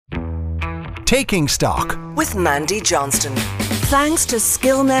Taking Stock with Mandy Johnston. Thanks to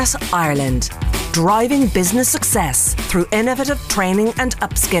Skillnet Ireland, driving business success through innovative training and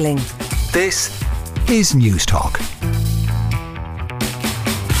upskilling. This is News Talk.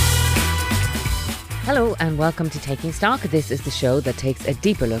 Hello and welcome to Taking Stock. This is the show that takes a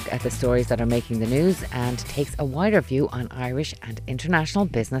deeper look at the stories that are making the news and takes a wider view on Irish and international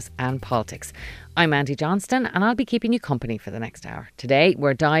business and politics. I'm Mandy Johnston and I'll be keeping you company for the next hour. Today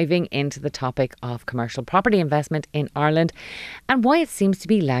we're diving into the topic of commercial property investment in Ireland and why it seems to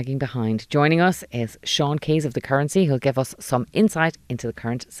be lagging behind. Joining us is Sean Keys of The Currency, who'll give us some insight into the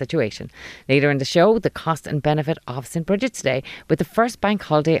current situation. Later in the show, the cost and benefit of St Bridget's Day, with the first bank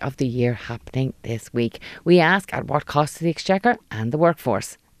holiday of the year happening this week. We ask at what cost to the Exchequer and the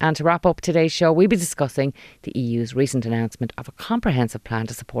workforce. And to wrap up today's show, we'll be discussing the EU's recent announcement of a comprehensive plan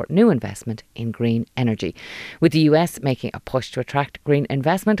to support new investment in green energy. With the US making a push to attract green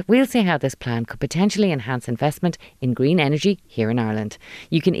investment, we'll see how this plan could potentially enhance investment in green energy here in Ireland.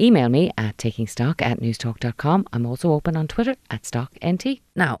 You can email me at takingstock@newstalk.com. I'm also open on Twitter @StockNT.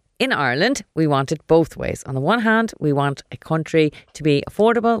 Now, in Ireland, we want it both ways. On the one hand, we want a country to be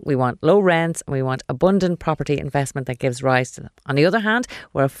affordable, we want low rents, and we want abundant property investment that gives rise to them. On the other hand,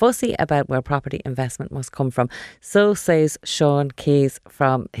 we're fussy about where property investment must come from. So says Sean Keys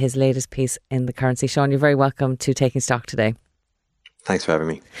from his latest piece in The Currency. Sean, you're very welcome to Taking Stock today. Thanks for having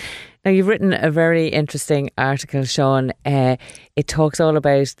me. Now, you've written a very interesting article, Sean. It talks all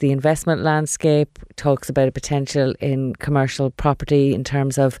about the investment landscape, talks about a potential in commercial property in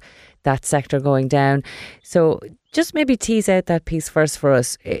terms of that sector going down. So just maybe tease out that piece first for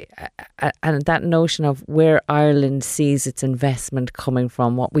us, and that notion of where Ireland sees its investment coming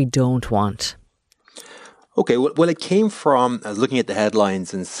from, what we don't want. Okay, well, it came from, I was looking at the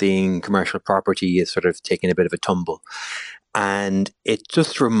headlines and seeing commercial property is sort of taking a bit of a tumble. And it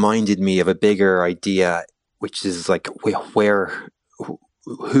just reminded me of a bigger idea, which is like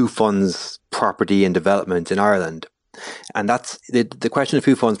who funds property and development in Ireland. And that's the question of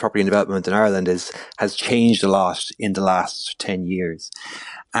who funds property and development in Ireland has changed a lot in the last 10 years.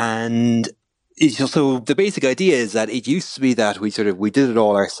 And so the basic idea is that it used to be that we did it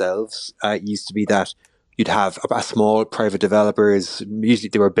all ourselves. It used to be that you'd have a small private developers, usually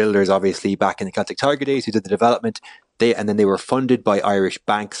they were builders, obviously, back in the Celtic Tiger days, who did the development. And then they were funded by Irish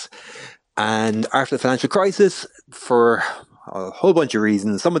banks. And after the financial crisis, for a whole bunch of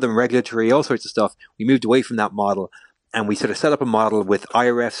reasons, some of them regulatory, all sorts of stuff, we moved away from that model. And we sort of set up a model with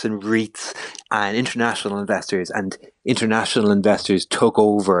IRFs and REITs and international investors. And international investors took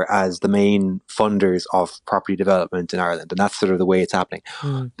over as the main funders of property development in Ireland. And that's sort of the way it's happening,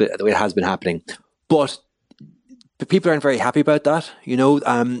 the way it has been happening. But the people aren't very happy about that.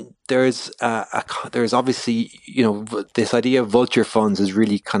 There's obviously, this idea of vulture funds has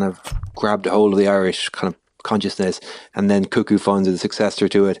really kind of grabbed a hold of the Irish kind of consciousness, and then cuckoo funds are the successor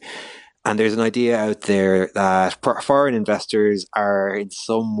to it. And there's an idea out there that foreign investors are in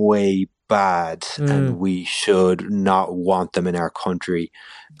some way bad and we should not want them in our country.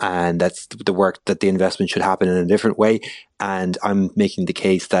 And that's the work that the investment should happen in a different way. And I'm making the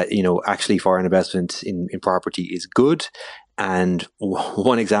case that, actually foreign investment in property is good. And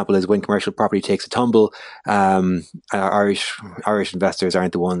one example is when commercial property takes a tumble, Irish investors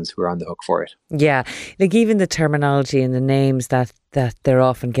aren't the ones who are on the hook for it. Yeah, like even the terminology and the names that they're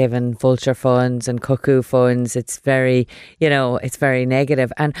often given, vulture funds and cuckoo funds, it's very, it's very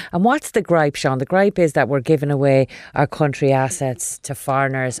negative. And what's the gripe, Sean? The gripe is that we're giving away our country assets to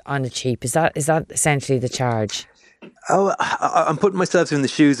foreigners on the cheap. Is that essentially the charge? Oh, I'm putting myself in the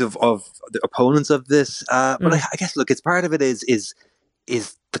shoes of the opponents of this, but I guess, look, it's part of it is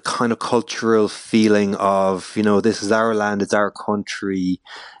the kind of cultural feeling of, this is our land, it's our country,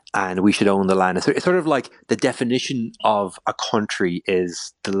 and we should own the land. It's sort of like the definition of a country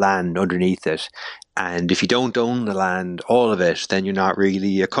is the land underneath it. And if you don't own the land, all of it, then you're not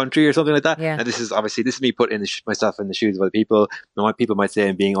really a country or something like that. Yeah. And this is me putting myself in the shoes of other people. People might say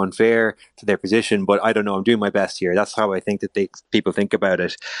I'm being unfair to their position, but I don't know. I'm doing my best here. That's how I think that people think about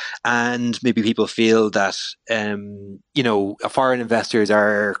it. And maybe people feel that, foreign investors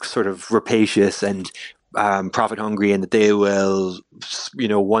are sort of rapacious and profit hungry, and that they will,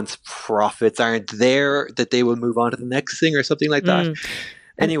 once profits aren't there, that they will move on to the next thing or something like that.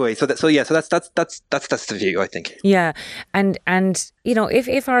 Anyway, so that's the view, I think. Yeah, and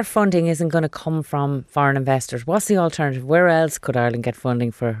if our funding isn't going to come from foreign investors, what's the alternative? Where else could Ireland get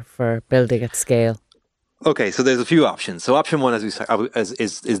funding for building at scale? Okay, so there's a few options. So option one, as we said,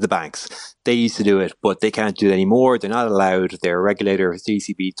 is the banks. They used to do it, but they can't do it anymore. They're not allowed. Their regulator, the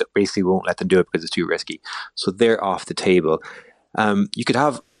ECB, basically won't let them do it because it's too risky. So they're off the table. You could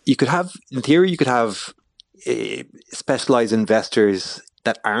have you could have, in theory, you could have specialized investors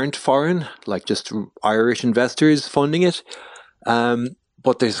that aren't foreign, like just Irish investors funding it.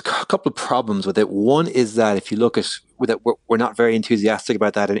 But there's a couple of problems with it. One is that if you look at, we're not very enthusiastic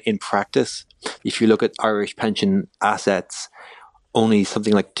about that in practice. If you look at Irish pension assets, only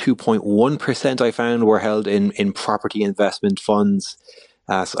something like 2.1% I found were held in property investment funds,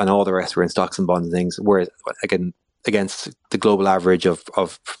 and all the rest were in stocks and bonds and things. Whereas, again, against the global average of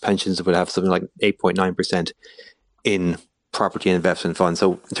pensions, that would have something like 8.9% in property and investment funds.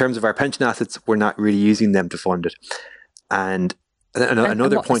 So in terms of our pension assets, we're not really using them to fund it. And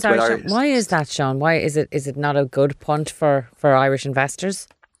another point about Irish... Why is that, Sean? Why is it not a good punt for Irish investors?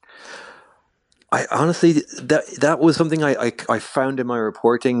 I honestly, that was something I found in my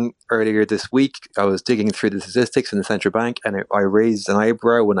reporting earlier this week. I was digging through the statistics in the central bank, and I raised an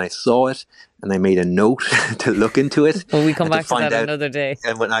eyebrow when I saw it, and I made a note to look into it. Well, we come back to that another day.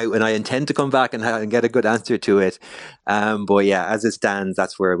 And when I intend to come back and get a good answer to it, but yeah, as it stands,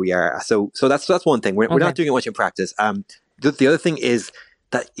 that's where we are. So that's one thing. We're not doing it much in practice. The other thing is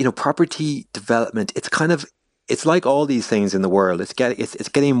that, property development, it's like all these things in the world. It's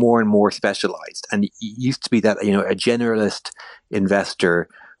getting more and more specialized. And it used to be that, a generalist investor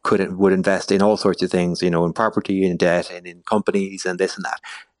would invest in all sorts of things, in property, in debt, and in companies, and this and that.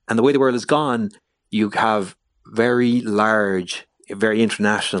 And the way the world has gone, you have very large, very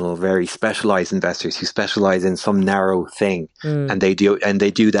international, very specialized investors who specialize in some narrow thing, and they do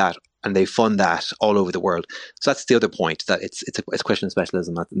that. And they fund that all over the world. So that's the other point, that it's a question of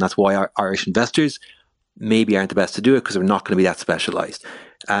specialism. And that's why our Irish investors maybe aren't the best to do it, because they're not going to be that specialized.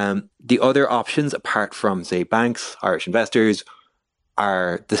 The other options, apart from, say, banks, Irish investors,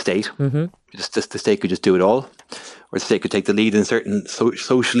 are the state. Mm-hmm. The state could just do it all, or the state could take the lead in certain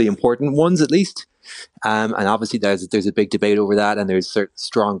socially important ones, at least. And obviously, there's a big debate over that, and there's certain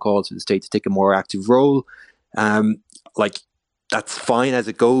strong calls for the state to take a more active role. That's fine as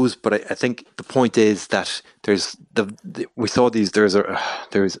it goes, but I think the point is that there's we saw these. There's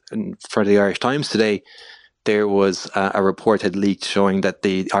for the Irish Times today, there was a report had leaked showing that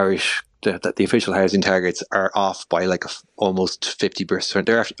the official housing targets are off by almost 50%.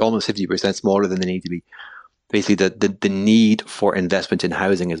 They're actually almost 50% smaller than they need to be. Basically, the need for investment in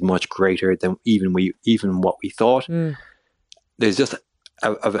housing is much greater than even what we thought. There's just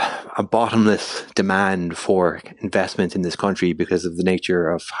a bottomless demand for investment in this country because of the nature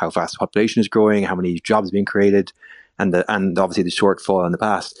of how fast the population is growing, how many jobs are being created, and obviously the shortfall in the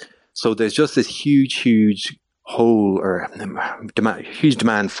past. So there's just this huge hole, or huge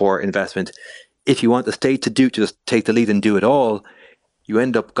demand for investment. If you want the state to just take the lead and do it all, you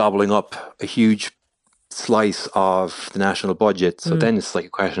end up gobbling up a huge slice of the national budget. So then it's like a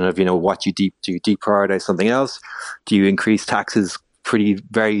question of, what do you deprioritize something else? Do you increase taxes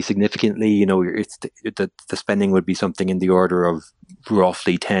very significantly? The spending would be something in the order of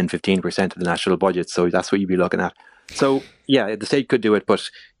roughly 10-15% of the national budget. So that's what you'd be looking at. So yeah, the state could do it, but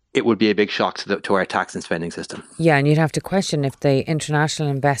it would be a big shock to our tax and spending system. Yeah, and you'd have to question if the international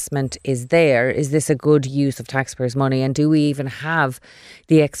investment is there. Is this a good use of taxpayers' money? And do we even have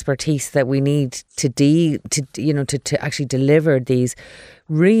the expertise that we need to actually deliver these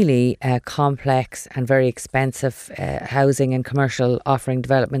really complex and very expensive housing and commercial offering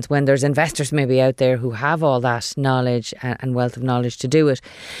developments, when there's investors maybe out there who have all that knowledge and wealth of knowledge to do it?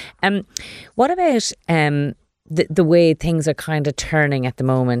 What about the way things are kind of turning at the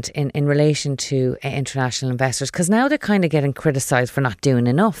moment in relation to international investors? Because now they're kind of getting criticised for not doing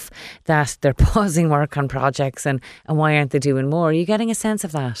enough, that they're pausing work on projects, and why aren't they doing more? Are you getting a sense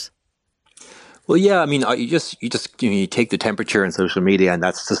of that? Well, yeah, I mean, you take the temperature in social media, and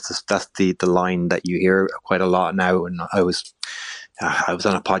that's the line that you hear quite a lot now. And I was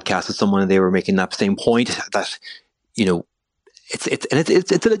on a podcast with someone, and they were making that same point, that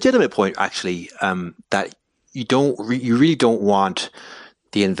it's a legitimate point, actually, that you really don't want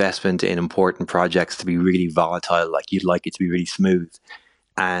the investment in important projects to be really volatile. Like, you'd like it to be really smooth.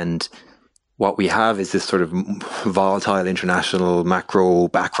 And what we have is this sort of volatile international macro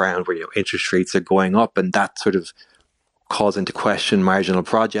background where interest rates are going up, and that sort of calls into question marginal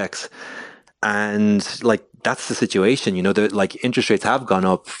projects. And that's the situation. Interest rates have gone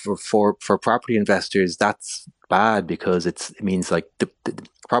up for property investors. That's bad, because it means the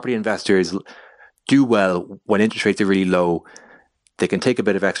property investors do well when interest rates are really low. They can take a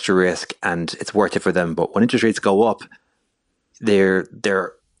bit of extra risk, and it's worth it for them. But when interest rates go up, they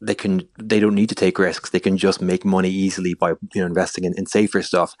don't need to take risks. They can just make money easily by investing in safer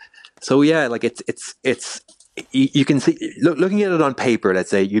stuff. So yeah, it's you can see, looking at it on paper, let's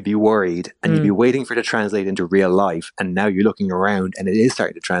say, you'd be worried and you'd be waiting for it to translate into real life. And now you're looking around and it is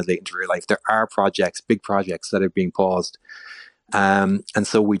starting to translate into real life. There are projects, big projects that are being paused. And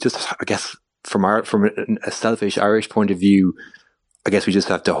so we just, I guess, from a selfish Irish point of view, I guess we just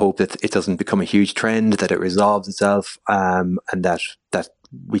have to hope that it doesn't become a huge trend, that it resolves itself, and that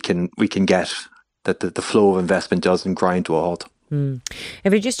we can get that the flow of investment doesn't grind to a halt.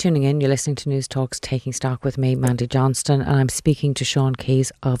 If you're just tuning in, you're listening to News Talks Taking Stock with me, Mandy Johnston, and I'm speaking to Sean Keys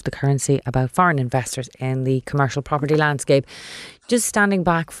of The Currency about foreign investors in the commercial property landscape. Just standing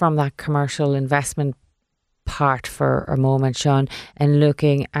back from that commercial investment part for a moment, Sean, and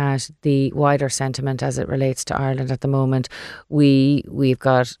looking at the wider sentiment as it relates to Ireland at the moment, we've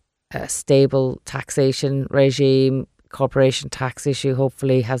got a stable taxation regime. Corporation tax issue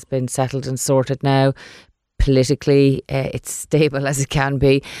hopefully has been settled and sorted now. Politically, it's stable as it can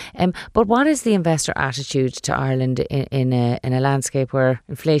be. But what is the investor attitude to Ireland in a landscape where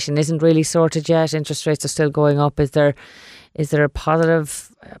inflation isn't really sorted yet? Interest rates are still going up. Is there a positive,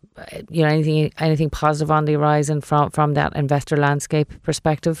 anything positive on the horizon from that investor landscape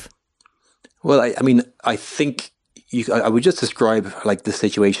perspective? Well, I think I would just describe like the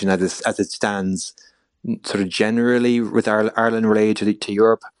situation as it stands, sort of generally with Ireland related to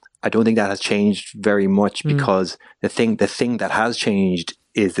Europe. I don't think that has changed very much because the thing that has changed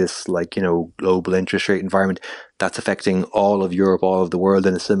is this global interest rate environment that's affecting all of Europe, all of the world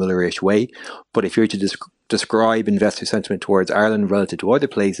in a similar-ish way. But if you're to describe investor sentiment towards Ireland relative to other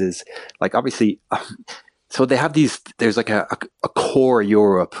places, like obviously, so they have there's like a core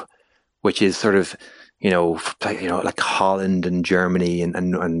Europe, which is sort of, like Holland and Germany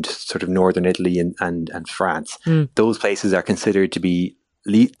and sort of northern Italy and France. Those places are considered to be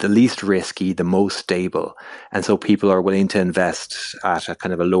the least risky, the most stable. And so people are willing to invest at a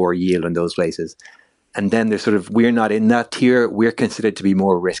kind of a lower yield in those places. And then there's we're not in that tier. We're considered to be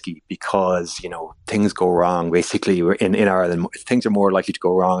more risky because, things go wrong. Basically, we're in Ireland. Things are more likely to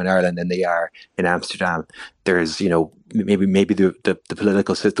go wrong in Ireland than they are in Amsterdam. There's, maybe the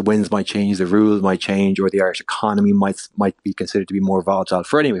political system, the winds might change, the rules might change, or the Irish economy might be considered to be more volatile.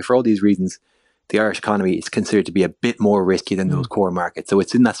 For all these reasons, the Irish economy is considered to be a bit more risky than those core markets. So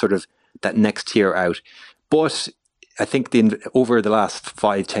it's in that next tier out. But I think over the last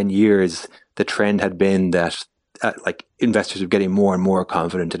 5-10 years, the trend had been that investors were getting more and more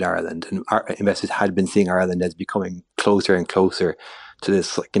confident in Ireland, and investors had been seeing Ireland as becoming closer and closer to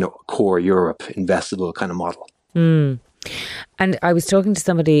this core Europe investable kind of model. And I was talking to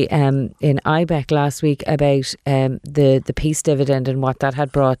somebody in IBEC last week about the peace dividend and what that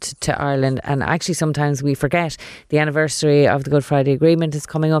had brought to Ireland. And actually, sometimes we forget the anniversary of the Good Friday Agreement is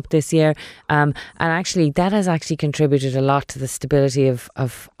coming up this year. And actually, that has actually contributed a lot to the stability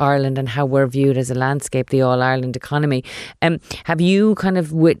of Ireland and how we're viewed as a landscape, the All-Ireland economy. Have you kind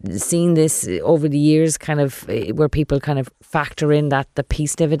of seen this over the years, kind of where people kind of factor in the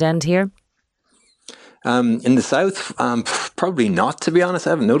peace dividend here? In the south, probably not, to be honest. I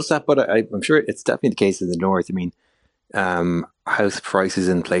haven't noticed that, but I'm sure it's definitely the case in the north. I mean, house prices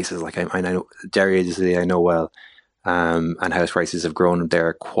in places like I know Derry is a city I know well, and house prices have grown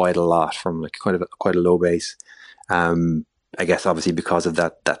there quite a lot from quite a low base. I guess obviously because of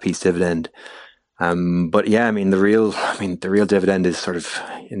that peace dividend. But yeah, the real dividend is sort of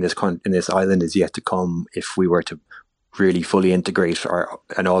in this island is yet to come if we were to really fully integrate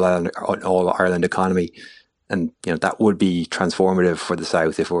an all Ireland economy, and that would be transformative for the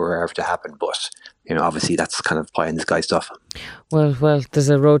south if it were ever to happen. But obviously that's kind of pie in the sky stuff. Well, there's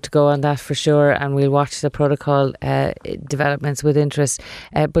a road to go on that for sure, and we'll watch the protocol developments with interest.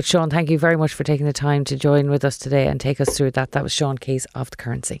 But Sean, thank you very much for taking the time to join with us today and take us through that. That was Sean Keys of The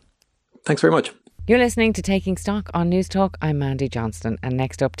Currency. Thanks very much. You're listening to Taking Stock on News Talk. I'm Mandy Johnston, and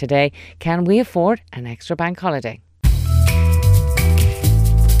next up today, can we afford an extra bank holiday?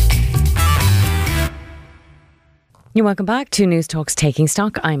 You're welcome back to News Talks Taking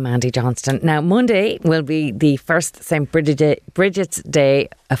Stock. I'm Mandy Johnston. Now, Monday will be the first St. Bridget's Day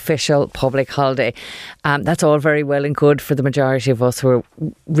official public holiday. That's all very well and good for the majority of us who are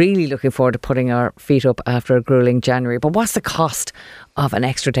really looking forward to putting our feet up after a gruelling January. But what's the cost of an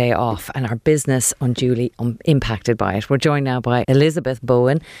extra day off and our business unduly impacted by it? We're joined now by Elizabeth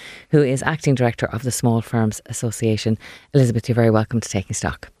Bowen, who is Acting Director of the Small Firms Association. Elizabeth, you're very welcome to Taking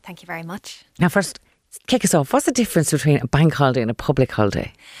Stock. Thank you very much. Now, first, kick us off. What's the difference between a bank holiday and a public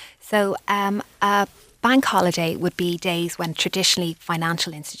holiday? So a bank holiday would be days when traditionally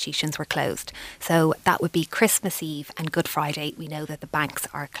financial institutions were closed. So that would be Christmas Eve and Good Friday. We know that the banks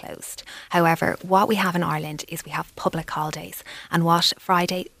are closed. However, what we have in Ireland is we have public holidays. And what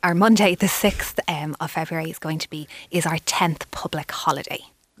Monday, the 6th of February is going to be is our 10th public holiday.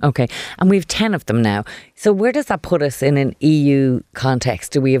 Okay, and we have 10 of them now. So where does that put us in an EU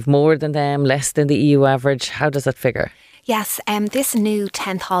context? Do we have more than them, less than the EU average? How does that figure? Yes, this new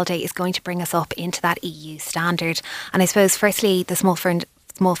 10th holiday is going to bring us up into that EU standard. And I suppose, firstly, the Small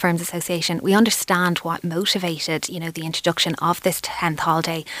Firms Association, we understand what motivated, the introduction of this 10th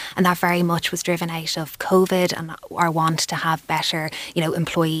holiday, and that very much was driven out of COVID and our want to have better,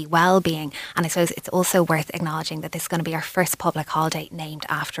 employee well-being. And I suppose it's also worth acknowledging that this is going to be our first public holiday named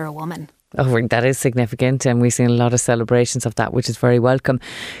after a woman. Oh, that is significant, and we've seen a lot of celebrations of that, which is very welcome.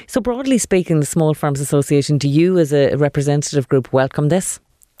 So broadly speaking, the Small Firms Association, do you as a representative group welcome this?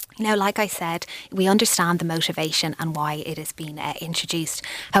 Like I said, we understand the motivation and why it has been introduced.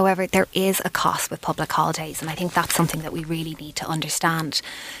 However, there is a cost with public holidays, and I think that's something that we really need to understand.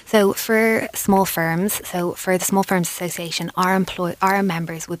 So for small firms, for the Small Firms Association, our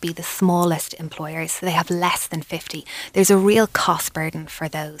members would be the smallest employers. So they have less than 50. There's a real cost burden for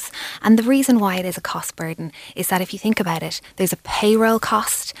those. And the reason why it is a cost burden is that if you think about it, there's a payroll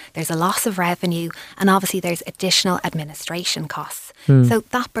cost, there's a loss of revenue, and obviously there's additional administration costs. So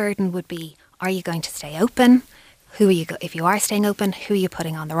that burden would be, are you going to stay open? If you are staying open, who are you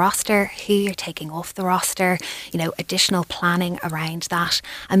putting on the roster? Who you're taking off the roster? Additional planning around that.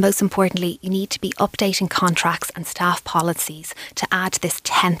 And most importantly, you need to be updating contracts and staff policies to add this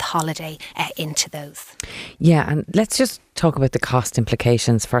 10th holiday into those. Yeah, and let's just talk about the cost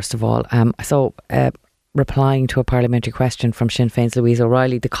implications first of all. Replying to a parliamentary question from Sinn Féin's Louise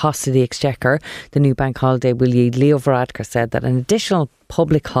O'Reilly, the cost to the Exchequer, the new bank holiday will yield. Leo Varadkar said that an additional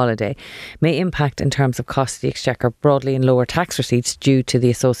public holiday may impact in terms of cost to the Exchequer broadly in lower tax receipts due to the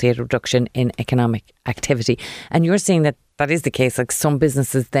associated reduction in economic activity. And you're saying that that is the case, like some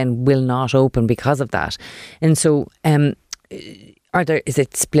businesses then will not open because of that. And so is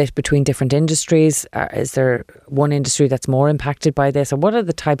it split between different industries? Is there one industry that's more impacted by this? Or what are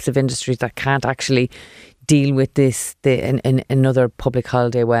the types of industries that can't actually deal with this in another public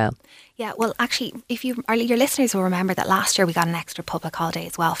holiday well? Yeah, well, actually, your listeners will remember that last year we got an extra public holiday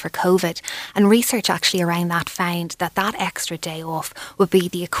as well for COVID. And research actually around that found that extra day off would be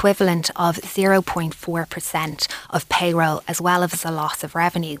the equivalent of 0.4% of payroll as well as a loss of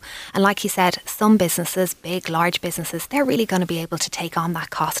revenue. And like you said, some businesses, big, large businesses, they're really going to be able to take on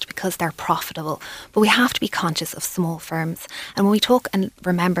that cost because they're profitable. But we have to be conscious of small firms. And when we talk and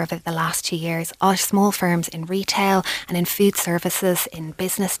remember over the last 2 years, our small firms in retail and in food services, in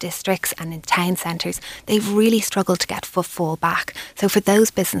business districts and in town centres, they've really struggled to get footfall back. So for those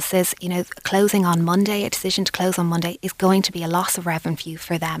businesses, closing on Monday, a decision to close on Monday is going to be a loss of revenue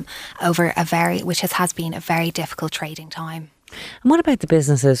for them over which has been a very difficult trading time. And what about the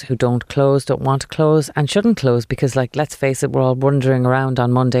businesses who don't want to close and shouldn't close? Because let's face it, we're all wandering around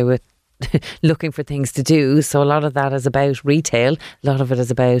on Monday with looking for things to do. So a lot of that is about retail. A lot of it is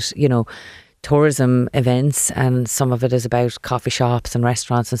about, tourism events, and some of it is about coffee shops and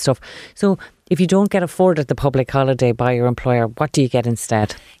restaurants and stuff. So if you don't get afforded the public holiday by your employer, what do you get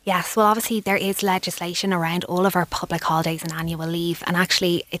instead? Yes, well, obviously there is legislation around all of our public holidays and annual leave. And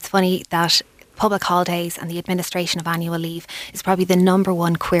actually, it's funny that public holidays and the administration of annual leave is probably the number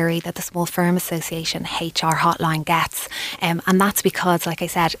one query that the Small Firm Association HR hotline gets. And that's because, like I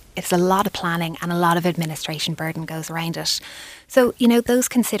said, it's a lot of planning and a lot of administration burden goes around it. So, those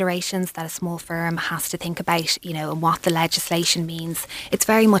considerations that a small firm has to think about, and what the legislation means, it's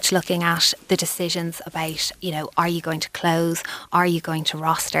very much looking at the decisions about, are you going to close? Are you going to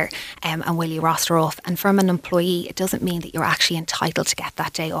roster? And will you roster off? And from an employee, it doesn't mean that you're actually entitled to get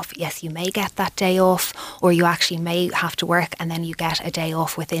that day off. Yes, you may get that day off, or you actually may have to work and then you get a day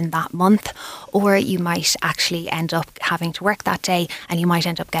off within that month, or you might actually end up having to work that day and you might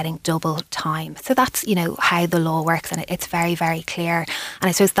end up getting double time. So that's, how the law works, and it's very, very clear. And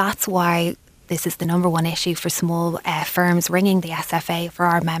I suppose that's why this is the number one issue for small firms ringing the SFA for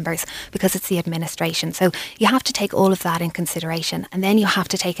our members, because it's the administration. So you have to take all of that in consideration, and then you have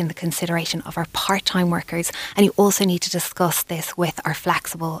to take in the consideration of our part-time workers, and you also need to discuss this with our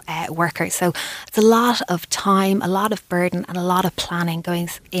flexible workers. So it's a lot of time, a lot of burden and a lot of planning going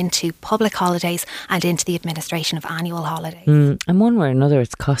into public holidays and into the administration of annual holidays. And one way or another,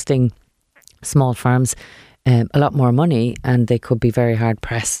 it's costing small firms a lot more money, and they could be very hard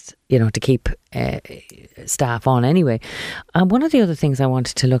pressed, to keep staff on anyway. One of the other things I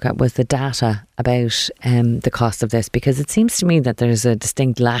wanted to look at was the data about the cost of this, because it seems to me that there's a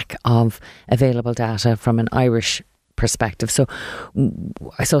distinct lack of available data from an Irish perspective. So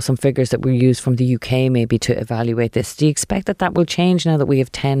I saw some figures that were used from the UK maybe to evaluate this. Do you expect that will change now that we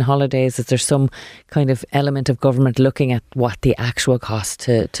have 10 holidays? Is there some kind of element of government looking at what the actual cost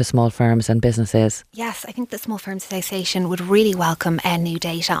to small firms and business is? Yes, I think the Small Firms Association would really welcome new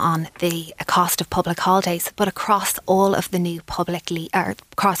data on the cost of public holidays, but across all of the new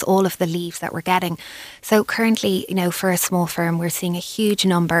across all of the leaves that we're getting. So currently, for a small firm, we're seeing a huge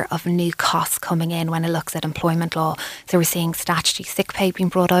number of new costs coming in when it looks at employment law. So we're seeing statutory sick pay being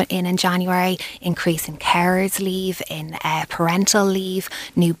brought in January, increase in carers leave, in parental leave,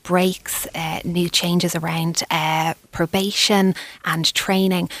 new breaks, new changes around probation and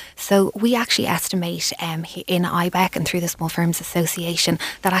training. So we actually estimate in IBEC and through the Small Firms Association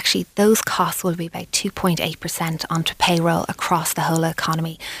that actually those costs will be about 2.8% onto payroll across the whole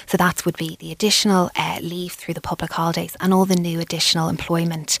economy. So that would be the additional leave through the public holidays and all the new additional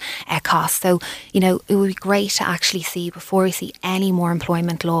employment costs. So, it would be great to actually see, before we see any more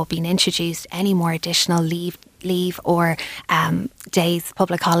employment law being introduced, any more additional leave or days,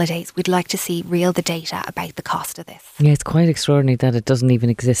 public holidays, we'd like to see the data about the cost of this. Yeah, it's quite extraordinary that it doesn't even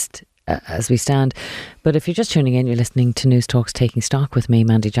exist as we stand. But if you're just tuning in, you're listening to News Talks Taking Stock with me,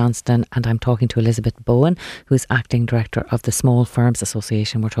 Mandy Johnston, and I'm talking to Elizabeth Bowen, who's Acting Director of the Small Firms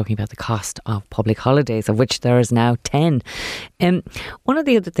Association. We're talking about the cost of public holidays, of which there is now 10. One of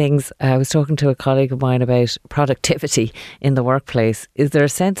the other things, I was talking to a colleague of mine about productivity in the workplace. Is there a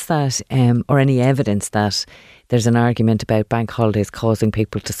sense that, or any evidence that there's an argument about bank holidays causing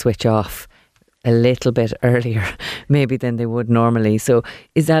people to switch off a little bit earlier maybe than they would normally? So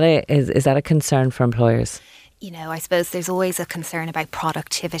is that a concern for employers? I suppose there's always a concern about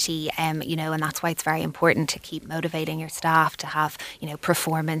productivity, and that's why it's very important to keep motivating your staff to have,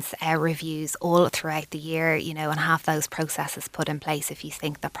 performance reviews all throughout the year, and have those processes put in place if you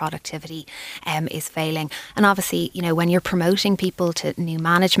think that productivity is failing. And obviously, when you're promoting people to new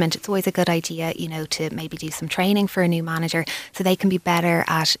management, it's always a good idea, to maybe do some training for a new manager so they can be better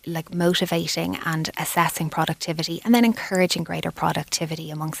at motivating and assessing productivity and then encouraging greater productivity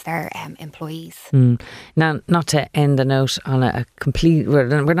amongst their employees. Now, not to end the note on a complete,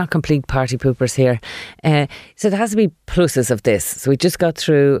 we're not complete party poopers here. So there has to be pluses of this. So we just got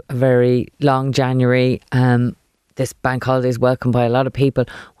through a very long January. This bank holiday is welcomed by a lot of people.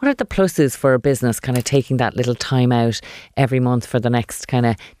 What are the pluses for a business kind of taking that little time out every month for the next kind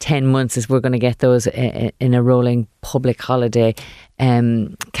of 10 months, as we're going to get those in a rolling public holiday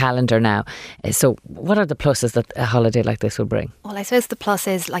calendar now? So what are the pluses that a holiday like this will bring? Well, I suppose the plus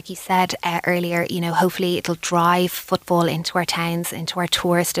is, like you said earlier, hopefully it'll drive footfall into our towns, into our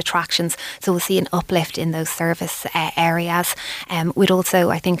tourist attractions. So we'll see an uplift in those service areas. We'd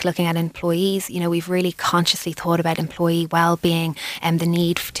also, I think, looking at employees, we've really consciously thought about employee well-being and the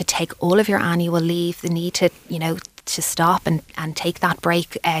need to take all of your annual leave, the need to, to stop and take that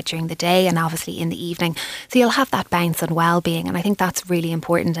break during the day and obviously in the evening. So you'll have that bounce on well-being, and I think that's really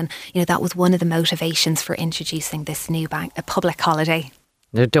important. And that was one of the motivations for introducing this new a public holiday.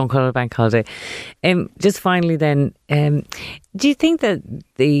 Don't call it a bank holiday. Just finally then, do you think that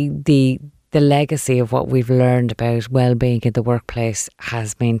the legacy of what we've learned about well-being in the workplace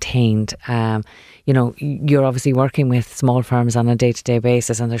has maintained? You're obviously working with small firms on a day-to-day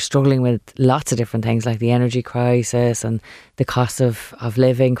basis, and they're struggling with lots of different things like the energy crisis and the cost of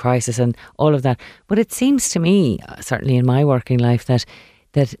living crisis and all of that. But it seems to me, certainly in my working life, that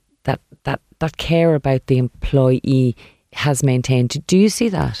care about the employee has maintained. Do you see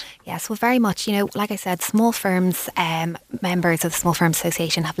that? Yes, well, very much. Like I said, small firms, members of the Small Firms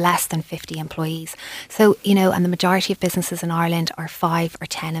Association have less than 50 employees. So, and the majority of businesses in Ireland are 5 or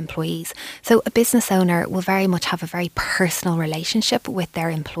 10 employees. So a business owner will very much have a very personal relationship with their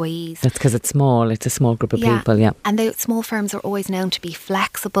employees. That's because it's small. It's a small group of people, yeah. And the small firms are always known to be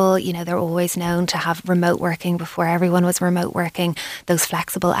flexible. They're always known to have remote working before everyone was remote working, those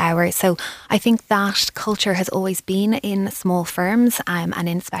flexible hours. So I think that culture has always been in small firms and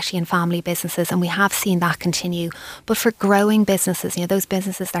especially in family businesses, and we have seen that continue. But for growing businesses, those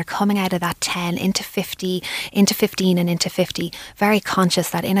businesses that are coming out of that 10 into 50, into 15 and into 50, very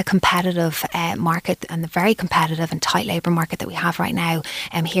conscious that in a competitive market, and the very competitive and tight labour market that we have right now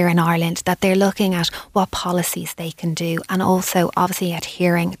here in Ireland, that they're looking at what policies they can do, and also obviously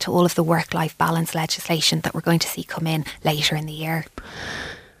adhering to all of the work-life balance legislation that we're going to see come in later in the year.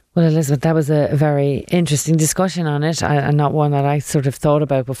 Well, Elizabeth, that was a very interesting discussion on it, and not one that I sort of thought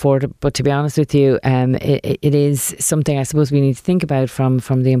about before. But to be honest with you, it is something I suppose we need to think about from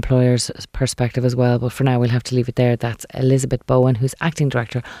the employer's perspective as well. But for now, we'll have to leave it there. That's Elizabeth Bowen, who's Acting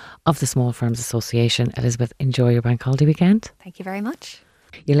Director of the Small Firms Association. Elizabeth, enjoy your bank holiday weekend. Thank you very much.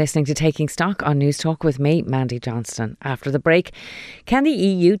 You're listening to Taking Stock on News Talk with me, Mandy Johnston. After the break, can the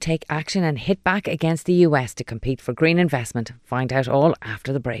EU take action and hit back against the US to compete for green investment? Find out all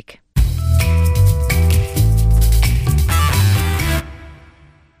after the break.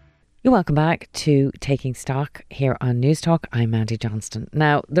 You're welcome back to Taking Stock here on News Talk. I'm Mandy Johnston.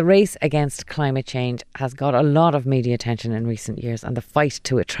 Now, the race against climate change has got a lot of media attention in recent years, and the fight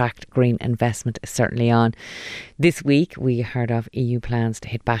to attract green investment is certainly on. This week, we heard of EU plans to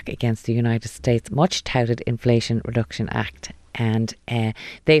hit back against the United States' much touted Inflation Reduction Act. And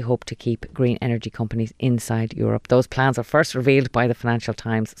they hope to keep green energy companies inside Europe. Those plans were first revealed by the Financial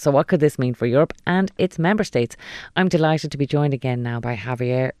Times. So what could this mean for Europe and its member states? I'm delighted to be joined again now by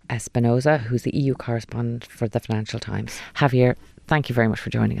Javier Espinosa, who's the EU correspondent for the Financial Times. Javier, thank you very much for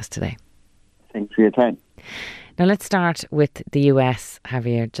joining us today. Thanks for your time. Now let's start with the US,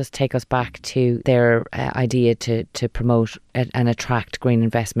 Javier. Just take us back to their idea to promote and attract green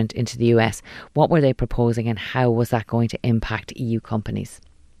investment into the US. What were they proposing and how was that going to impact EU companies?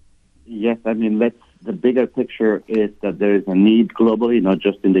 Yes, I mean, the bigger picture is that there is a need globally, not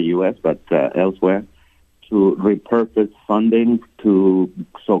just in the US, but elsewhere, to repurpose funding to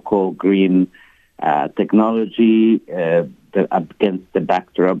so-called green technology against the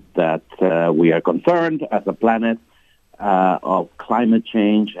backdrop that we are concerned as a planet of climate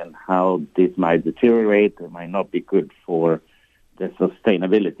change and how this might deteriorate. It might not be good for the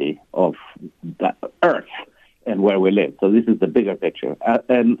sustainability of the Earth and where we live. So this is the bigger picture.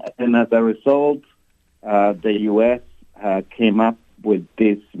 And as a result, the U.S. came up with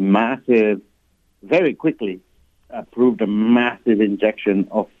this massive, very quickly approved a massive injection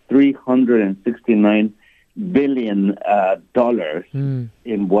of $369 billion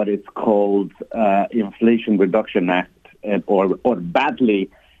in what is called Inflation Reduction Act, or badly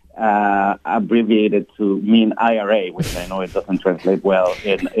abbreviated to mean IRA, which I know it doesn't translate well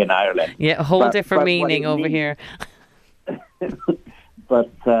in Ireland. Yeah, a whole different meaning over here.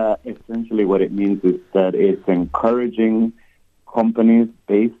 But essentially what it means is that it's encouraging companies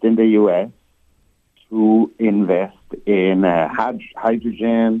based in the U.S. to invest in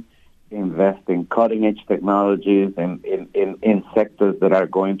hydrogen, invest in cutting-edge technologies and in sectors that are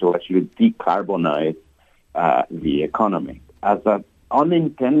going to actually decarbonize the economy. As an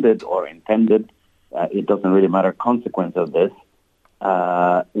unintended or intended, it doesn't really matter, consequence of this,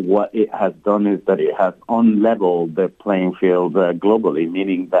 what it has done is that it has unleveled the playing field globally,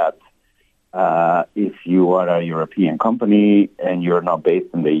 meaning that if you are a European company and you're not based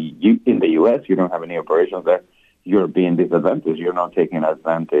in the U.S., you don't have any operations there, you're being disadvantaged. You're not taking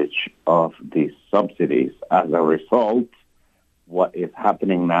advantage of these subsidies. As a result, what is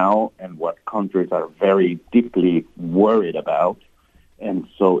happening now and what countries are very deeply worried about, and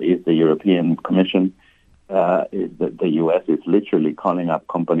so is the European Commission, is that the U.S. is literally calling up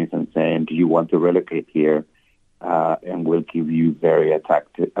companies and saying, do you want to relocate here? And we'll give you very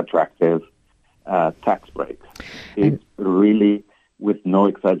attractive tax breaks. It really, with no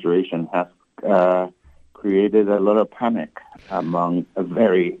exaggeration, has created a lot of panic among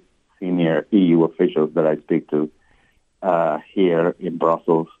very senior EU officials that I speak to here in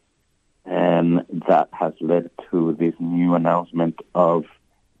Brussels. And that has led to this new announcement of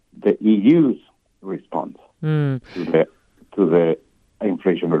the EU's response to the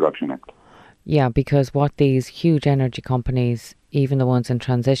Inflation Reduction Act. Yeah, because what these huge energy companies, even the ones in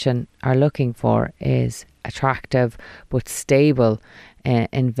transition, are looking for is attractive but stable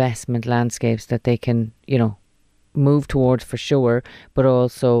investment landscapes that they can, move towards for sure, but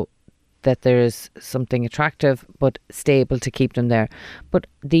also that there is something attractive but stable to keep them there. But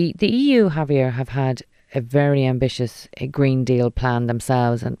the EU, Javier, have had a very ambitious Green Deal plan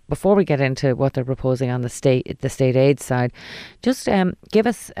themselves. And before we get into what they're proposing on the state aid side, just give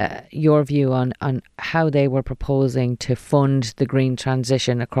us your view on how they were proposing to fund the green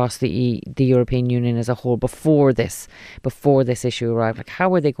transition across the European Union as a whole before this issue arrived. Like,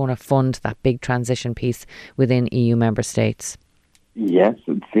 how are they going to fund that big transition piece within EU member states? Yes,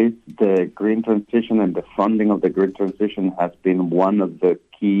 the green transition and the funding of the green transition has been one of the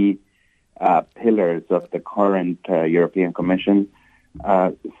key pillars of the current European Commission.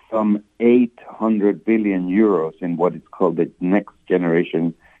 Some 800 billion euros in what is called the Next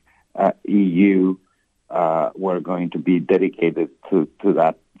Generation EU were going to be dedicated to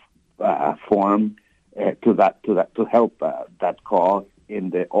that to help that cause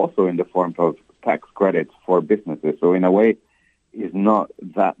also in the form of tax credits for businesses. So in a way, is not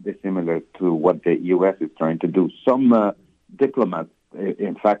that dissimilar to what the U.S. is trying to do. Some diplomats,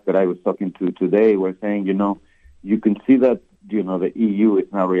 in fact, that I was talking to today, were saying, you can see that, the EU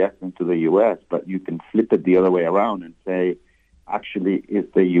is now reacting to the U.S., but you can flip it the other way around and say, actually,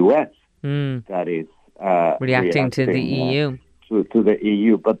 it's the U.S. that is reacting to the EU. To the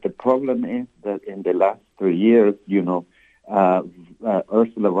EU. But the problem is that in the last 3 years, Ursula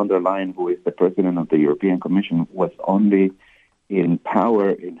von der Leyen, who is the president of the European Commission, was only in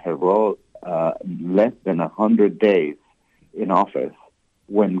power in her role less than 100 days in office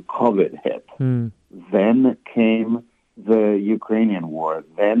when COVID hit. Then came the Ukrainian war.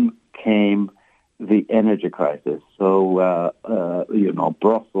 Then came the energy crisis. So,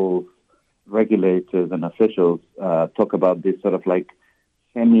 Brussels regulators and officials talk about this sort of like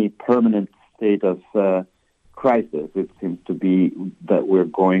semi-permanent state of crisis. It seems to be that we're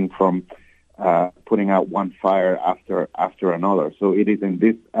going from putting out one fire after another. So it is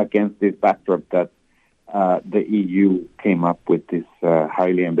against this backdrop that the EU came up with this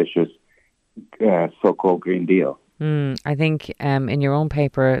highly ambitious so-called Green Deal. I think in your own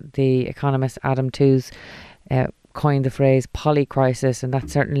paper, the economist Adam Tooze coined the phrase polycrisis, and that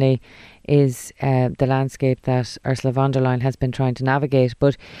certainly is the landscape that Ursula von der Leyen has been trying to navigate.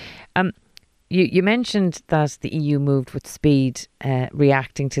 But you mentioned that the EU moved with speed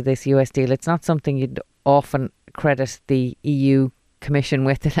reacting to this US deal. It's not something you'd often credit the EU Commission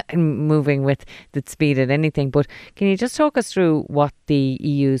with, moving with the speed at anything. But can you just talk us through what the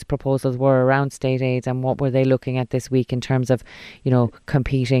EU's proposals were around state aids and what were they looking at this week in terms of,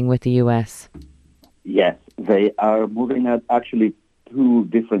 competing with the US? Yes, they are moving at actually two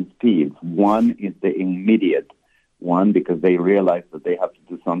different speeds. One is the immediate one because they realize that they have to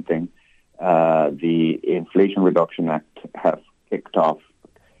do something. The Inflation Reduction Act has kicked off,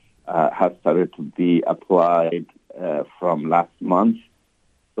 has started to be applied from last month.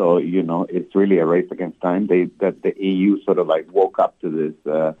 So, it's really a race against time. That the EU sort of like woke up to this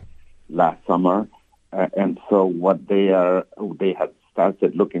last summer. And so what they have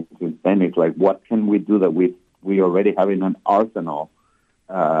started looking since then is like, what can we do that we already have in an arsenal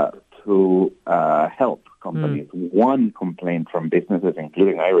to help companies? One complaint from businesses,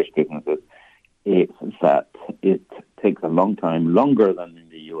 including Irish businesses, is that it takes a long time, longer than in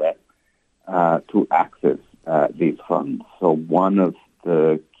the U.S., to access these funds. So one of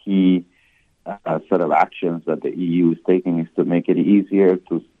the key sort of actions that the EU is taking is to make it easier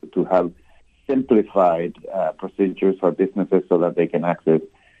to have simplified procedures for businesses so that they can access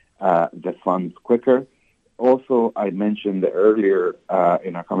the funds quicker. Also, I mentioned earlier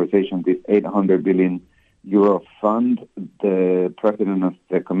in our conversation this 800 billion euro fund. The president of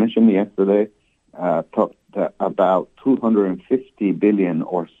the Commission yesterday talked about 250 billion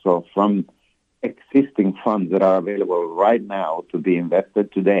or so from existing funds that are available right now to be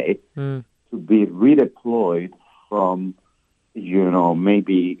invested today to be redeployed from,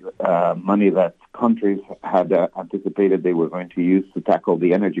 maybe money that countries had anticipated they were going to use to tackle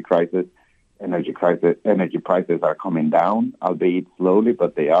the energy crisis. Energy prices are coming down, albeit slowly,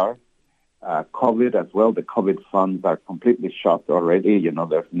 but they are. COVID as well. The COVID funds are completely shot already.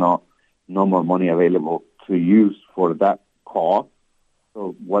 There's no more money available to use for that cause.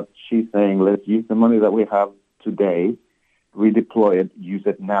 So what she's saying, let's use the money that we have today, redeploy it, use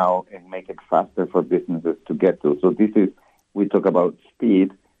it now, and make it faster for businesses to get to. So we talk about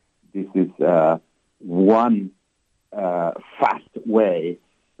speed. This is one fast way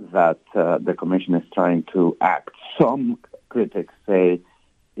that the Commission is trying to act. Some critics say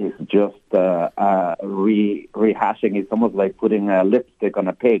it's just rehashing. It's almost like putting a lipstick on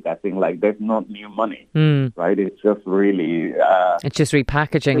a pig. I think like there's not new money, right? It's just really... it's just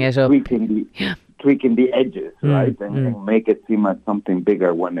repackaging it up. Tweaking the edges, right? And make it seem like something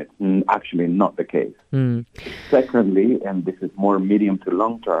bigger when it's actually not the case. Secondly, and this is more medium to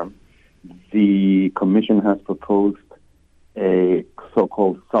long term, the Commission has proposed a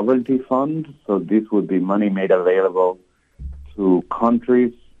so-called sovereignty fund. So this would be money made available to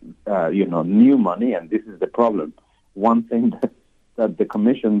countries, new money, and this is the problem. One thing that the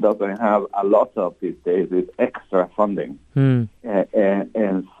Commission doesn't have a lot of these days is extra funding.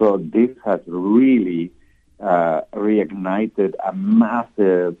 And so this has really reignited a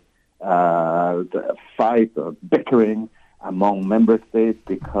massive fight or bickering among member states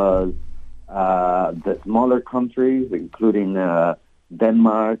because the smaller countries, including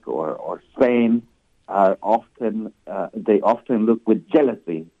Denmark or Spain, are often look with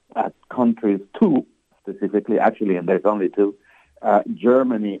jealousy at countries, two specifically, actually, and there's only two,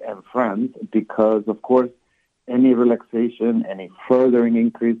 Germany and France, because, of course, any relaxation, any further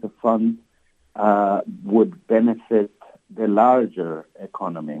increase of funds would benefit the larger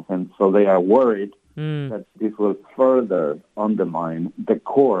economies. And so they are worried that this will further undermine the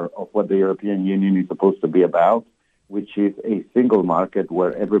core of what the European Union is supposed to be about, which is a single market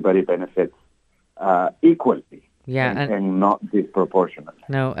where everybody benefits equally. Yeah, and not disproportionate.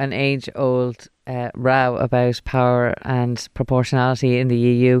 No, an age-old row about power and proportionality in the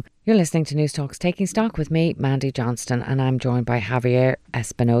EU. You're listening to News Talks Taking Stock with me, Mandy Johnston, and I'm joined by Javier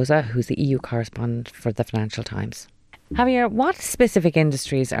Espinosa, who's the EU correspondent for the Financial Times. Javier, what specific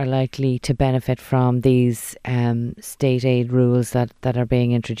industries are likely to benefit from these state aid rules that are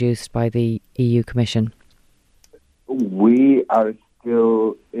being introduced by the EU Commission? We are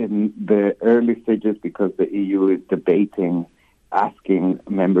still in the early stages because the EU is debating asking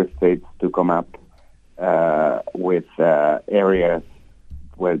member states to come up with areas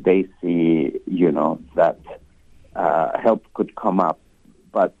where they see, that help could come up.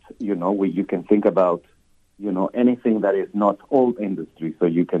 But, you can think about, anything that is not old industry. So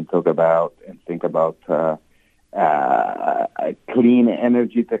you can talk about and think about clean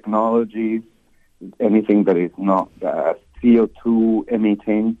energy technologies, anything that is not CO2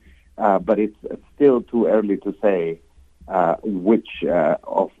 emitting, but it's still too early to say which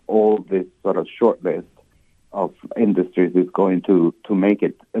of all this sort of short list of industries is going to make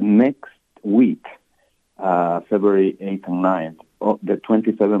it. Next week, February 8th and 9th, the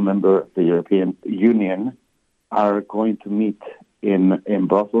 27 members of the European Union are going to meet in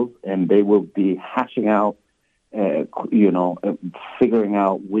Brussels, and they will be hashing out, figuring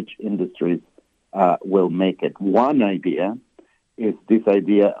out which industries will make it. One idea is this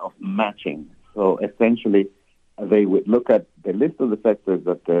idea of matching. So essentially, they would look at the list of the sectors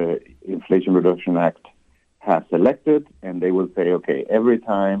that the Inflation Reduction Act has selected, and they will say, okay, every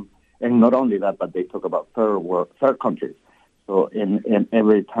time, and not only that, but they talk about third countries. So in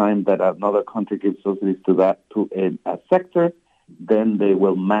every time that another country gives subsidies to a sector, then they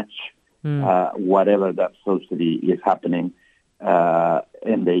will match whatever that subsidy is happening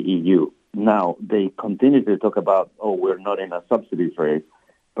in the EU. Now, they continue to talk about, we're not in a subsidies race.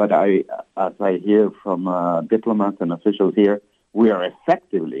 But as I hear from diplomats and officials here, we are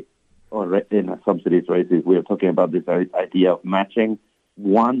effectively in a subsidies race. We are talking about this idea of matching.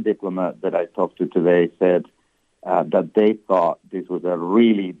 One diplomat that I talked to today said that they thought this was a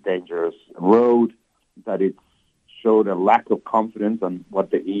really dangerous road, that it showed a lack of confidence on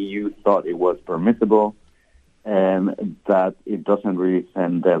what the EU thought it was permissible, and that it doesn't really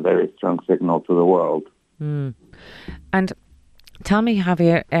send a very strong signal to the world. And tell me,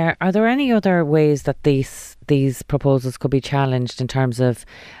 Javier, are there any other ways that these proposals could be challenged in terms of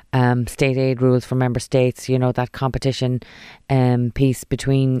state aid rules for member states? That competition piece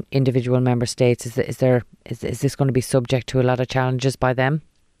between individual member states. Is this going to be subject to a lot of challenges by them?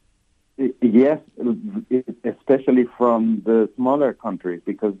 Yes, especially from the smaller countries,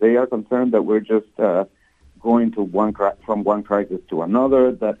 because they are concerned that we're just going to from one crisis to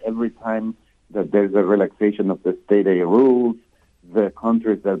another, that every time that there's a relaxation of the state aid rules, the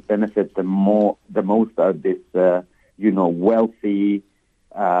countries that benefit the most are this, wealthy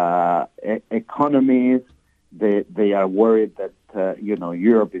economies. They are worried that,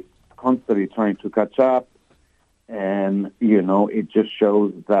 Europe is constantly trying to catch up. And, it just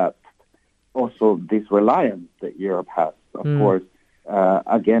shows that also this reliance that Europe has. Of course,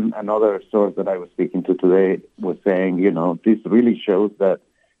 again, another source that I was speaking to today was saying, this really shows that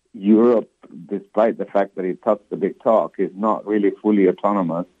Europe, despite the fact that it talks the big talk, is not really fully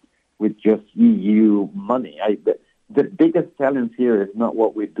autonomous with just EU money. The biggest challenge here is not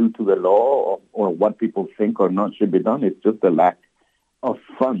what we do to the law or what people think or not should be done. It's just the lack of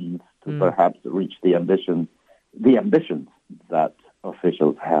funds to perhaps reach the ambitions that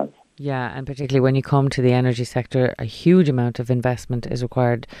officials have. Yeah, and particularly when you come to the energy sector, a huge amount of investment is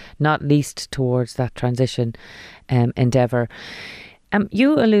required, not least towards that transition endeavour.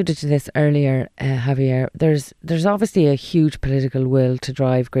 You alluded to this earlier, Javier. There's obviously a huge political will to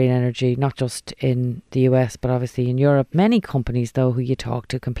drive green energy, not just in the US, but obviously in Europe. Many companies, though, who you talk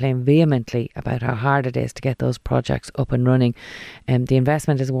to complain vehemently about how hard it is to get those projects up and running. The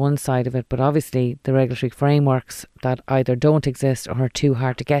investment is one side of it, but obviously the regulatory frameworks that either don't exist or are too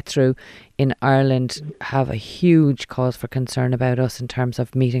hard to get through in Ireland have a huge cause for concern about us in terms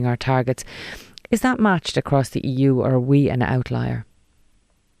of meeting our targets. Is that matched across the EU, or are we an outlier?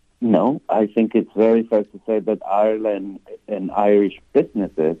 No, I think it's very fair to say that Ireland and Irish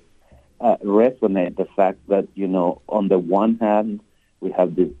businesses resonate the fact that, on the one hand, we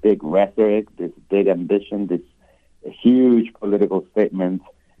have this big rhetoric, this big ambition, this huge political statement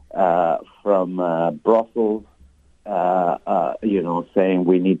from Brussels saying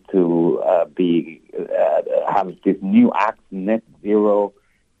we need to have this new act, net zero,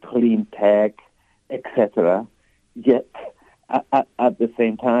 clean tech, etc. Yet, at the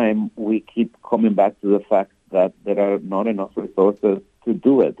same time, we keep coming back to the fact that there are not enough resources to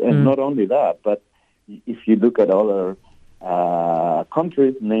do it. And not only that, but if you look at other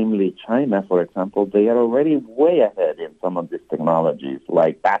countries, namely China, for example, they are already way ahead in some of these technologies,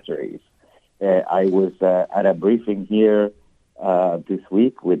 like batteries. I was at a briefing here this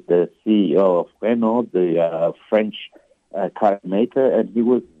week with the CEO of Renault, the French car maker, and he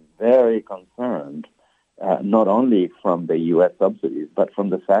was very concerned, not only from the U.S. subsidies, but from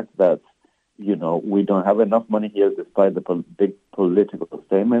the fact that, we don't have enough money here despite the big political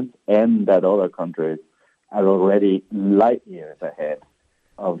statements, and that other countries are already light years ahead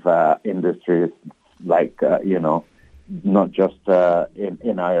of industries like, not just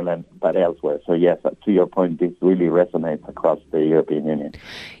in Ireland, but elsewhere. So yes, to your point, this really resonates across the European Union.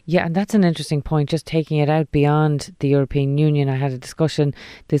 Yeah, and that's an interesting point, just taking it out beyond the European Union. I had a discussion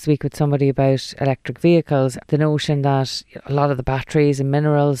this week with somebody about electric vehicles, the notion that a lot of the batteries and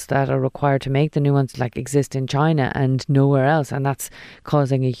minerals that are required to make the new ones exist in China and nowhere else, and that's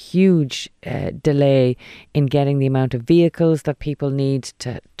causing a huge delay in getting the amount of vehicles that people need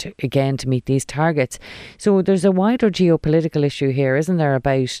to meet these targets. So there's a wider geopolitical issue here, isn't there,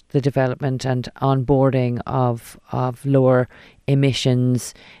 about the development and onboarding of lower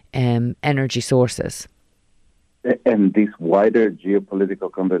emissions energy sources. And this wider geopolitical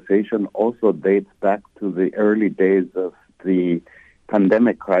conversation also dates back to the early days of the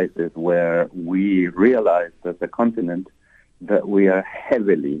pandemic crisis, where we realized as a continent that we are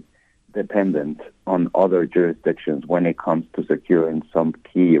heavily dependent on other jurisdictions when it comes to securing some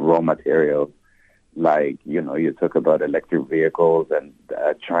key raw materials. Like, you talk about electric vehicles and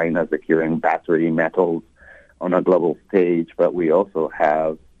China securing battery metals on a global stage, but we also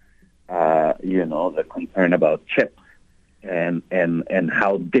have, the concern about chips and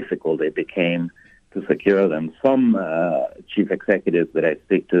how difficult it became to secure them. Some chief executives that I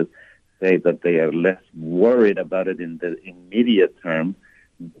speak to say that they are less worried about it in the immediate term,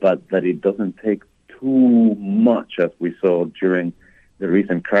 but that it doesn't take too much, as we saw during the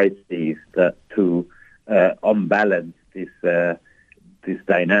recent crises, that to unbalance this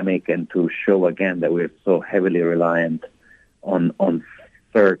dynamic and to show again that we're so heavily reliant on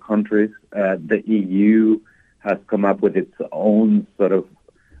third countries. The EU has come up with its own sort of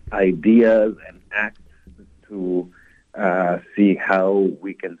ideas and acts to see how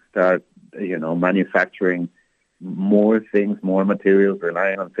we can start, manufacturing more things, more materials,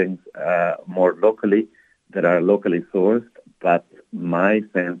 relying on things more locally that are locally sourced. But my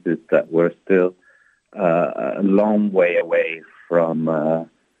sense is that we're still a long way away from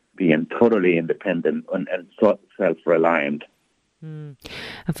being totally independent and self-reliant. And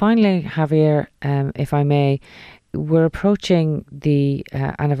finally, Javier, if I may, we're approaching the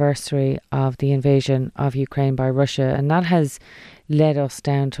anniversary of the invasion of Ukraine by Russia, and that has led us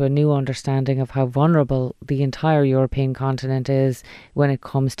down to a new understanding of how vulnerable the entire European continent is when it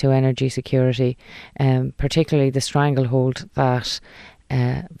comes to energy security, particularly the stranglehold that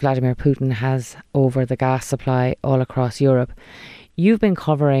Vladimir Putin has over the gas supply all across Europe. You've been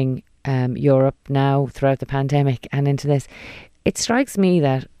covering Europe now throughout the pandemic and into this. It strikes me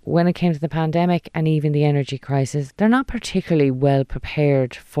that when it came to the pandemic and even the energy crisis, they're not particularly well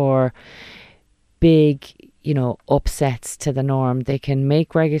prepared for big, upsets to the norm. They can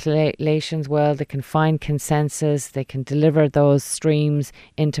make regulations well, they can find consensus, they can deliver those streams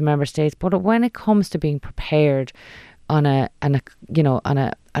into member states. But when it comes to being prepared on a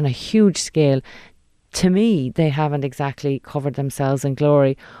huge scale, to me, they haven't exactly covered themselves in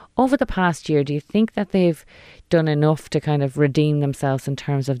glory. Over the past year, do you think that they've done enough to kind of redeem themselves in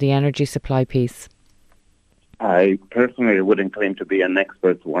terms of the energy supply piece? I personally wouldn't claim to be an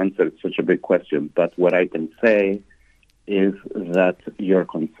expert to answer such a big question, but what I can say is that your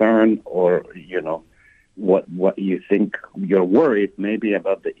concern, or, what you think your worries maybe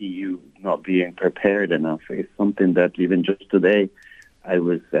about the EU not being prepared enough, is something that even just today I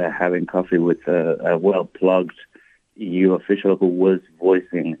was having coffee with a well-plugged EU official who was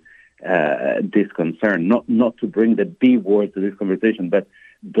voicing this concern. Not to bring the B word to this conversation, but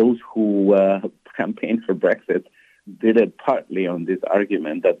those who campaigned for Brexit did it partly on this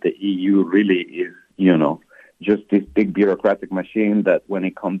argument that the EU really is, just this big bureaucratic machine that when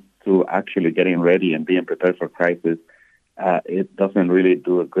it comes to actually getting ready and being prepared for crisis, it doesn't really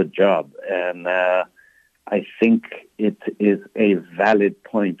do a good job. And I think it is a valid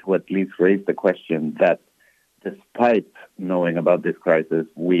point to at least raise the question that despite knowing about this crisis,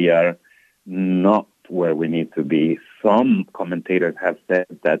 we are not where we need to be. Some commentators have said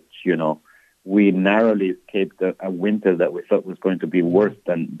that, we narrowly escaped a winter that we thought was going to be worse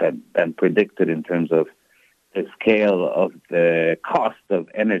than predicted in terms of the scale of the cost of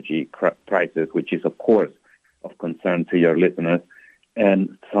energy prices, which is, of course, of concern to your listeners.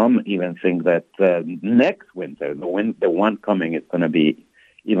 And some even think that next winter, the one coming, is going to be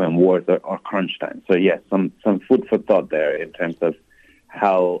even worse or crunch time. So, yes, some food for thought there in terms of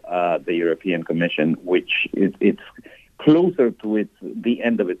how the European Commission, which it's closer to the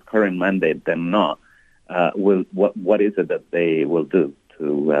end of its current mandate than not, what is it that they will do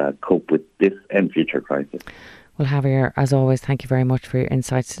to cope with this and future crisis? Well, Javier, as always, thank you very much for your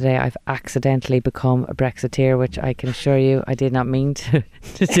insights today. I've accidentally become a Brexiteer, which I can assure you I did not mean to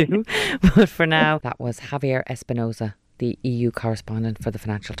do. But for now, that was Javier Espinosa, the EU correspondent for the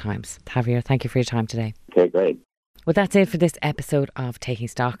Financial Times. Javier, thank you for your time today. Okay, great. Well, that's it for this episode of Taking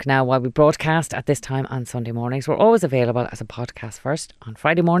Stock. Now, while we broadcast at this time on Sunday mornings, we're always available as a podcast first on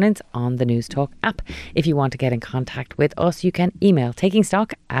Friday mornings on the Newstalk app. If you want to get in contact with us, you can email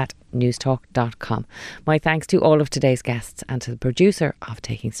takingstock@newstalk.com. My thanks to all of today's guests and to the producer of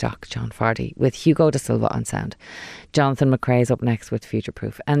Taking Stock, John Fardy, with Hugo De Silva on sound. Jonathan McCrae is up next with Future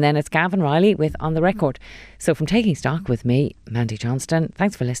Proof. And then it's Gavin Riley with On The Record. So from Taking Stock with me, Mandy Johnston,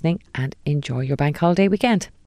 thanks for listening and enjoy your bank holiday weekend.